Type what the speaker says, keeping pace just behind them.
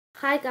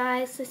Hi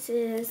guys, this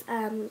is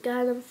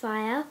Girl on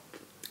Fire,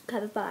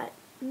 covered by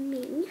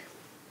me.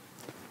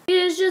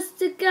 She's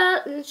just a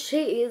girl and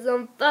she's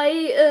on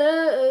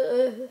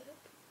fire.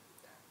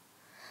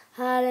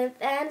 Hot and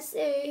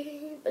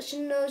fancy, but she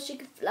knows she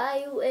can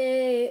fly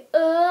away.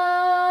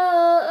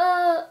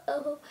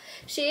 Oh,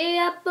 she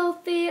got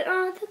both feet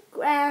on the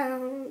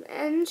ground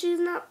and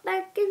she's not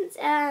backing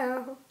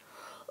down.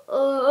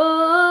 Oh,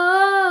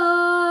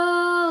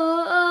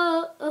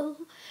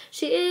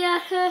 she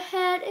got her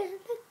head in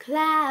the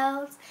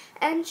clouds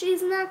and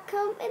she's not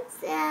coming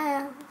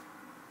down.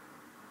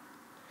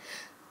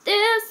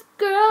 This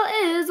girl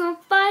is on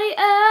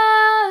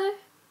fire.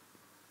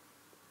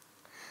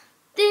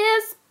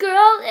 This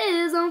girl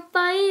is on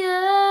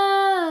fire.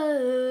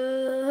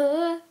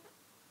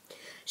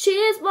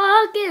 She's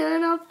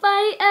walking on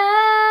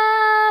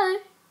fire.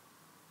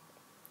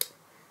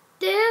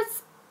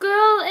 This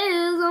girl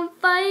is on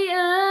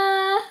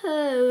fire.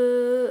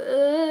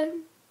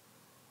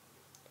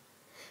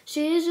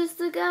 She's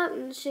just a girl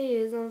and she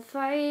is on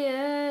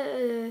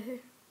fire.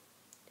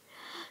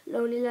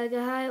 Lonely like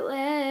a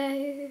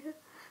highway.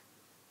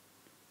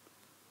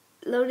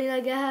 Lonely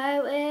like a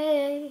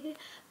highway,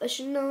 but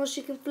she knows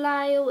she can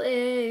fly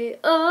away.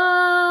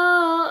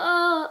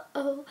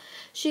 Oh,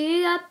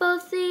 she got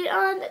both feet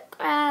on the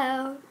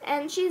ground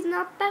and she's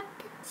not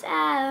backing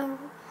down.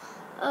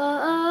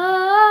 Oh,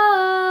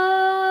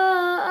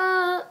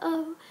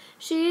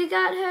 she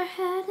got her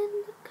head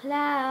in the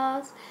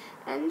clouds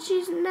and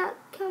she's not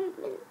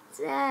coming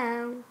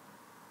down.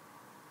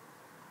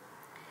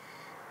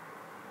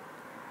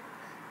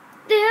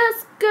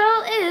 This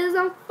girl is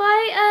on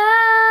fire.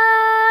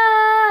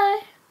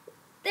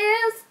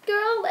 This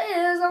girl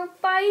is on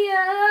fire.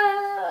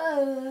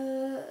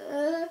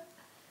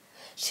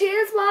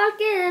 She's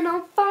walking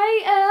on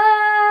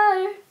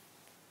fire.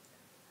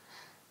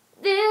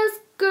 This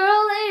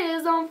girl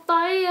is on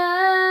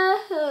fire.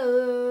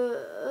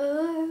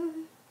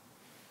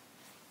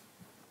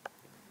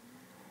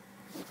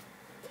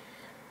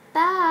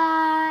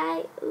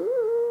 Bye.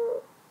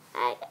 Ooh,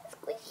 I got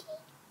squishy.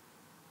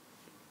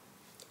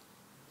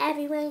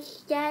 Everyone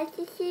says that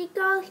she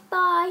goes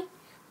by.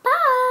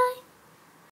 Bye.